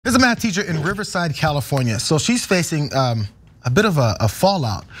is a math teacher in Riverside, California. So she's facing a bit of a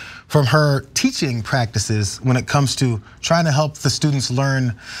fallout from her teaching practices when it comes to trying to help the students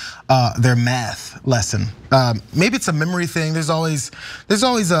learn their math lesson. Maybe it's a memory thing. There's always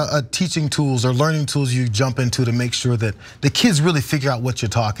a teaching tools or learning tools you jump into to make sure that the kids really figure out what you're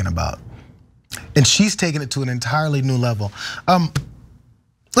talking about. And she's taking it to an entirely new level.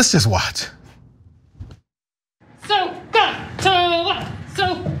 Let's just watch.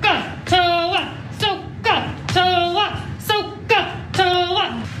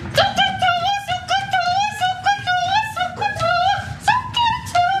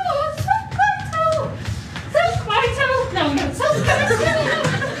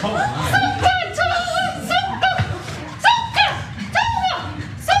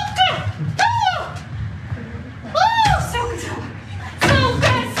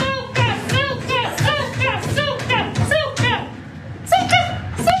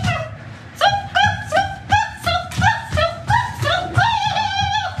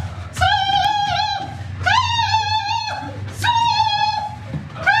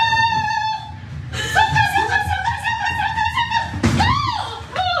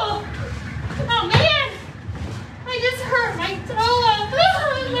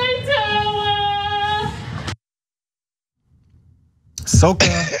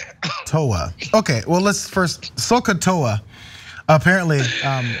 Soka-toa. Okay, well let's first, Soka-toa. Apparently,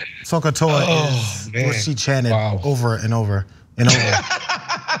 Soka-toa is what she chanted over and over and over.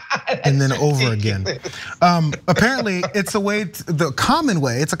 And then over again. Apparently, it's a way, the common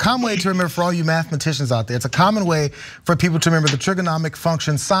way, it's a common way to remember for all you mathematicians out there. It's a common way for people to remember the trigonomic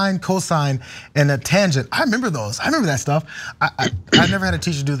function, sine, cosine, and a tangent. I remember those, I remember that stuff. I never had a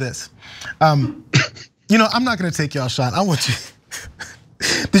teacher do this. You know, I'm not gonna take y'all shot, I want you.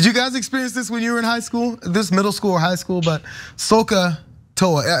 Did you guys experience this when you were in high school? This middle school or high school, but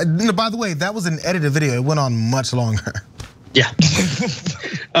Soka-toa. By the way, that was an edited video, it went on much longer. Yeah,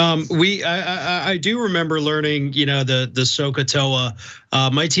 I do remember learning, you know, the Soka-toa.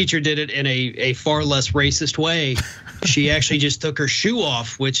 My teacher did it in a far less racist way. She actually just took her shoe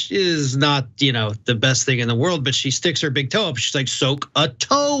off, which is not, you know, the best thing in the world, but she sticks her big toe up. She's like,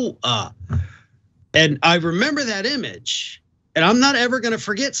 Soka-toa. And I remember that image. And I'm not ever gonna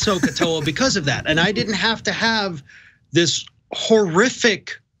forget Soka-toa because of that. And I didn't have to have this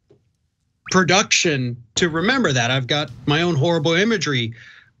horrific production to remember that. I've got my own horrible imagery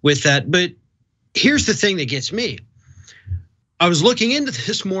with that. But here's the thing that gets me. I was looking into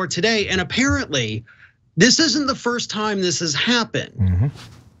this more today, and apparently this isn't the first time this has happened.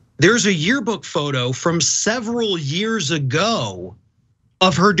 There's a yearbook photo from several years ago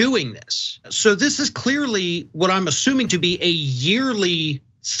of her doing this. So this is clearly what I'm assuming to be a yearly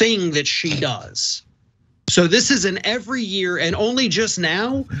thing that she does. So this is an every year and only just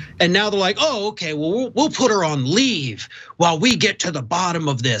now. And now they're like, oh, okay, well, we'll put her on leave while we get to the bottom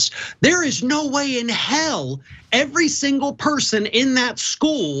of this. There is no way in hell every single person in that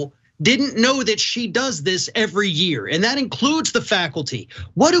school didn't know that she does this every year. And that includes the faculty.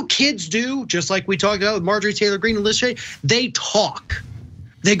 What do kids do? Just like we talked about with Marjorie Taylor Greene and Liz Cheney, they talk.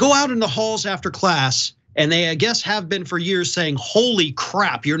 They go out in the halls after class, and they, I guess, have been for years saying, holy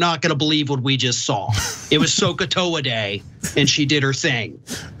crap, you're not gonna believe what we just saw. It was Soka-toa Day, and she did her thing.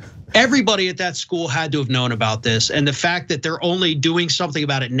 Everybody at that school had to have known about this, and the fact that they're only doing something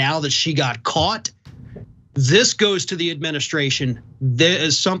about it now that she got caught, this goes to the administration.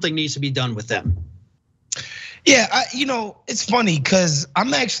 Something needs to be done with them. Yeah, you know, it's funny because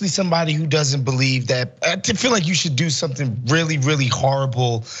I'm actually somebody who doesn't believe that. I feel like you should do something really, really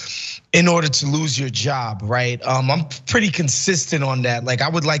horrible in order to lose your job, right? I'm pretty consistent on that. Like, I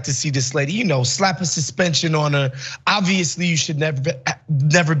would like to see this lady, you know, slap a suspension on her. Obviously, you should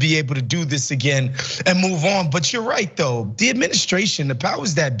never be able to do this again and move on. But you're right, though. The administration, the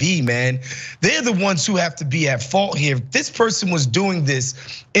powers that be, man, they're the ones who have to be at fault here. This person was doing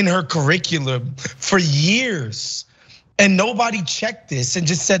this in her curriculum for years, and nobody checked this and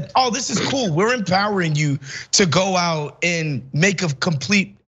just said, oh, this is cool. We're empowering you to go out and make a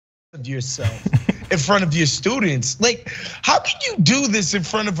complete of yourself in front of your students. Like, how can you do this in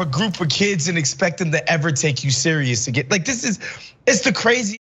front of a group of kids and expect them to ever take you serious again? Like, it's the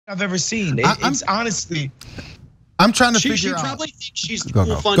craziest I've ever seen. It's honestly, I'm trying to figure out. She probably thinks she's a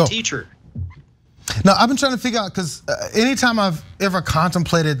cool, fun teacher. No, I've been trying to figure out, because anytime I've ever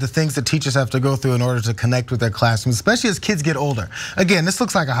contemplated the things that teachers have to go through in order to connect with their classrooms, especially as kids get older. Again, this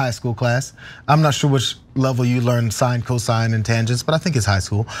looks like a high school class. I'm not sure which level you learn sine, cosine, and tangents, but I think it's high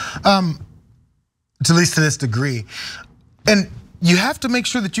school, at least to this degree. And you have to make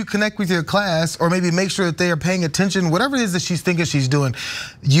sure that you connect with your class, or maybe make sure that they are paying attention, whatever it is that she's thinking she's doing.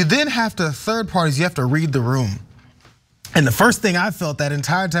 You then have to, third parties, you have to read the room. And the first thing I felt that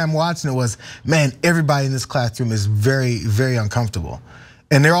entire time watching it was, man, everybody in this classroom is very, very uncomfortable.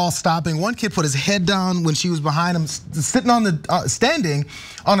 And they're all stopping. One kid put his head down when she was behind him, standing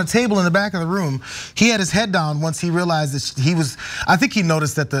on a table in the back of the room. He had his head down once he realized that I think he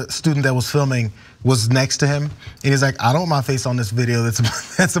noticed that the student that was filming was next to him. And he's like, I don't want my face on this video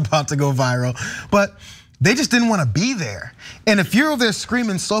that's about to go viral. But they just didn't want to be there. And if you're over there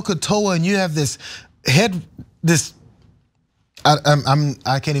screaming Soka Toa and you have this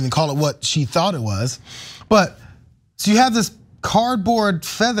I can't even call it what she thought it was. But so you have this cardboard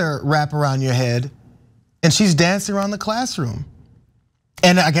feather wrap around your head, and she's dancing around the classroom.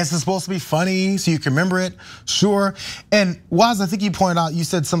 And I guess it's supposed to be funny so you can remember it, sure. And Waz, I think you pointed out, you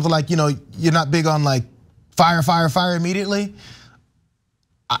said something like, you're not big on like fire, fire, fire immediately.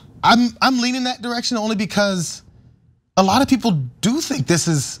 I'm leaning that direction only because a lot of people do think this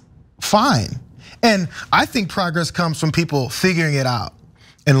is fine. And I think progress comes from people figuring it out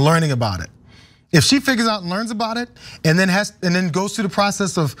and learning about it. If she figures out and learns about it, and then goes through the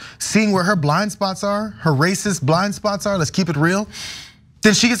process of seeing where her blind spots are, her racist blind spots are, let's keep it real,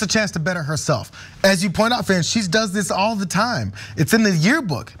 then she gets a chance to better herself. As you point out, fans, she does this all the time. It's in the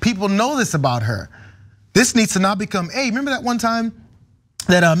yearbook. People know this about her. This needs to now become, hey, remember that one time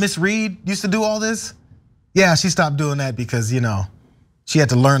that Miss Reed used to do all this? Yeah, she stopped doing that because, she had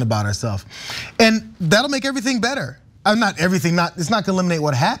to learn about herself. And that'll make everything better. Not everything, it's not gonna eliminate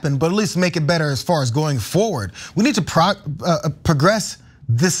what happened, but at least make it better as far as going forward. We need to progress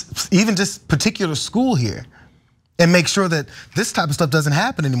this, even just particular school here, and make sure that this type of stuff doesn't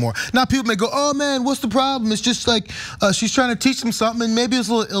happen anymore. Now people may go, oh man, what's the problem? It's just like she's trying to teach them something and maybe it's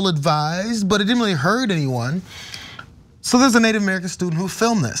a little ill-advised, but it didn't really hurt anyone. So there's a Native American student who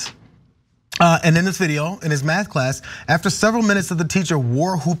filmed this. And in this video, in his math class, after several minutes of the teacher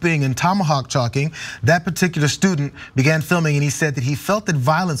war whooping and tomahawk chalking, that particular student began filming, and he said that he felt that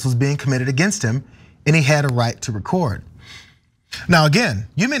violence was being committed against him and he had a right to record. Now again,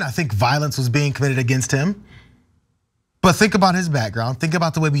 you may not think violence was being committed against him, but think about his background, think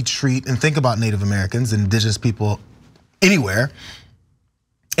about the way we treat and think about Native Americans and indigenous people anywhere.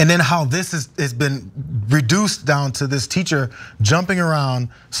 And then how this has been reduced down to this teacher jumping around,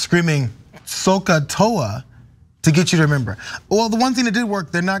 screaming Soka Toa to get you to remember. Well, the one thing that did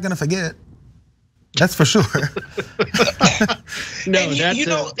work, they're not gonna forget. That's for sure. No,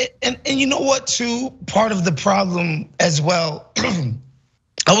 and you know what too? Part of the problem as well.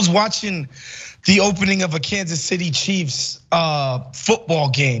 I was watching the opening of a Kansas City Chiefs football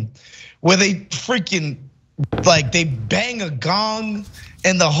game where they freaking they bang a gong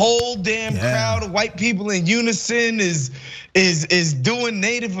and the whole damn crowd of white people in unison is doing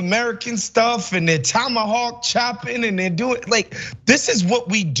Native American stuff, and they're tomahawk chopping, and they're doing this is what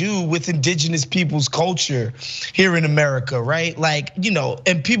we do with indigenous people's culture here in America, right?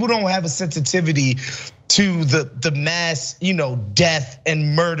 And people don't have a sensitivity to the mass, death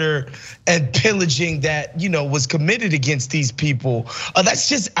and murder and pillaging that, was committed against these people. That's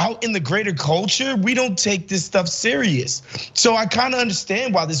just out in the greater culture. We don't take this stuff serious. So I kind of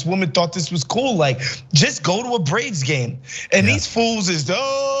understand why this woman thought this was cool. Just go to a Braves game. And these fools is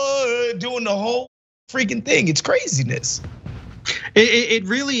doing the whole freaking thing. It's craziness. It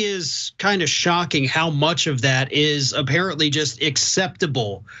really is kind of shocking how much of that is apparently just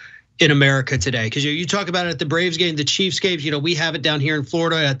acceptable in America today, because you talk about it at the Braves game, the Chiefs games. We have it down here in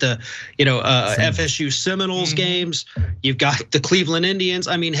Florida at the FSU Seminoles games. You've got the Cleveland Indians.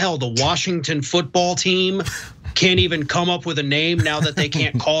 I mean, hell, the Washington football team can't even come up with a name now that they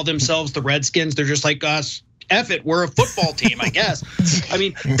can't call themselves the Redskins. They're just like us. F it, we're a football team, I guess. I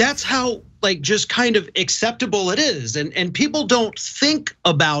mean, that's how just kind of acceptable it is, and people don't think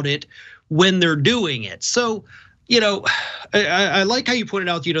about it when they're doing it. So. I like how you pointed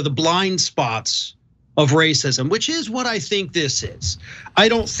out, the blind spots of racism, which is what I think this is. I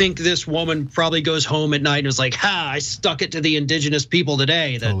don't think this woman probably goes home at night and is like, I stuck it to the indigenous people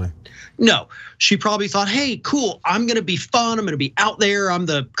today. No, she probably thought, hey, cool, I'm gonna be fun, I'm gonna be out there, I'm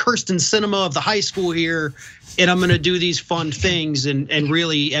the Kirsten Cinema of the high school here, and I'm gonna do these fun things, and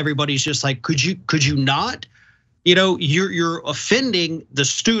really everybody's just like, could you not? You're offending the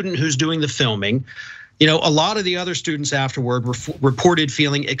student who's doing the filming. A lot of the other students afterward reported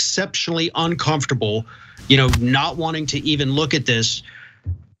feeling exceptionally uncomfortable, not wanting to even look at this.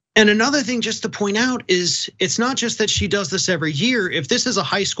 And another thing just to point out is it's not just that she does this every year. If this is a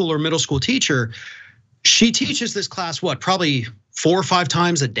high school or middle school teacher, she teaches this class, probably 4 or 5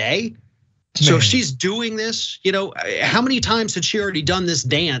 times a day. So if she's doing this, how many times had she already done this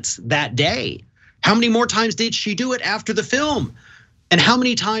dance that day? How many more times did she do it after the film? And how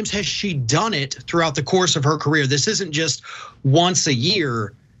many times has she done it throughout the course of her career? This isn't just once a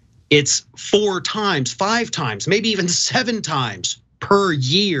year. It's 4 times, 5 times, maybe even 7 times per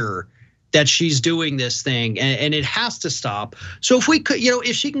year that she's doing this thing, and it has to stop. So if we could,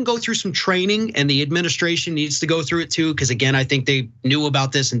 if she can go through some training, and the administration needs to go through it too, because again, I think they knew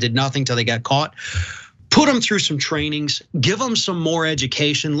about this and did nothing till they got caught. Put them through some trainings, give them some more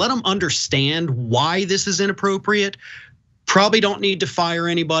education, let them understand why this is inappropriate. Probably don't need to fire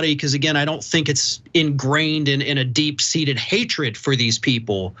anybody, because again, I don't think it's ingrained in a deep-seated hatred for these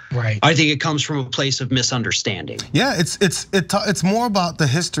people. Right. I think it comes from a place of misunderstanding. Yeah, it's more about the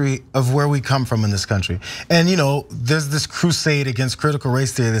history of where we come from in this country. And there's this crusade against critical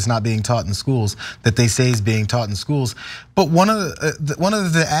race theory that's not being taught in schools, that they say is being taught in schools. But one of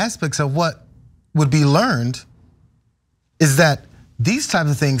the aspects of what would be learned is that these types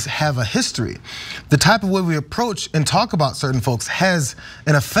of things have a history. The type of way we approach and talk about certain folks has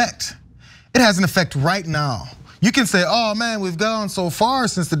an effect. It has an effect right now. You can say, oh man, we've gone so far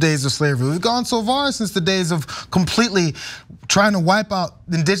since the days of slavery. We've gone so far since the days of completely trying to wipe out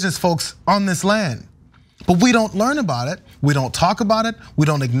indigenous folks on this land. But we don't learn about it. We don't talk about it. We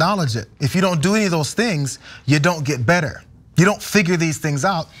don't acknowledge it. If you don't do any of those things, you don't get better. You don't figure these things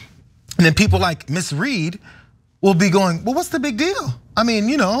out. And then people like Miss Reed will be going, well, what's the big deal? I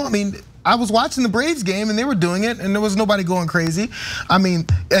mean, I was watching the Braves game and they were doing it and there was nobody going crazy. I mean,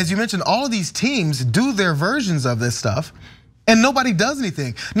 as you mentioned, all of these teams do their versions of this stuff and nobody does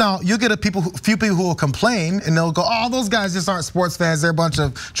anything. Now, you'll get a few people who will complain and they'll go, oh, those guys just aren't sports fans. They're a bunch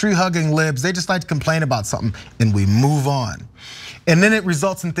of tree-hugging libs. They just like to complain about something, and we move on. And then it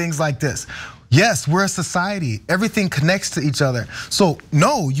results in things like this. Yes, we're a society. Everything connects to each other. So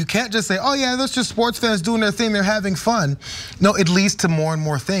no, you can't just say, oh yeah, that's just sports fans doing their thing, they're having fun. No, it leads to more and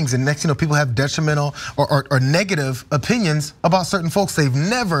more things. And next, people have detrimental or negative opinions about certain folks they've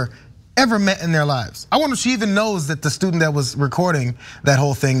never, ever met in their lives. I wonder if she even knows that the student that was recording that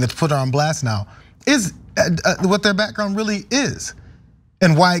whole thing that's put her on blast now is what their background really is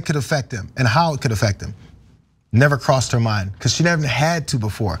and why it could affect them and how it could affect them. Never crossed her mind, because she never had to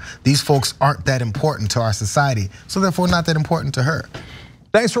before. These folks aren't that important to our society, so therefore not that important to her.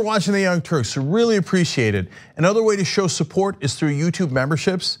 Thanks for watching The Young Turks, really appreciate it. Another way to show support is through YouTube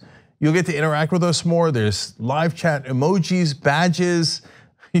memberships. You'll get to interact with us more. There's live chat emojis, badges.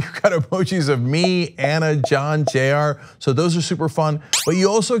 You've got emojis of me, Anna, John, JR, so those are super fun. But you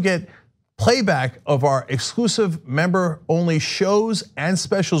also get playback of our exclusive member-only shows and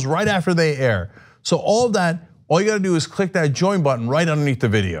specials right after they air. So all of that, all you gotta do is click that join button right underneath the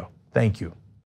video. Thank you.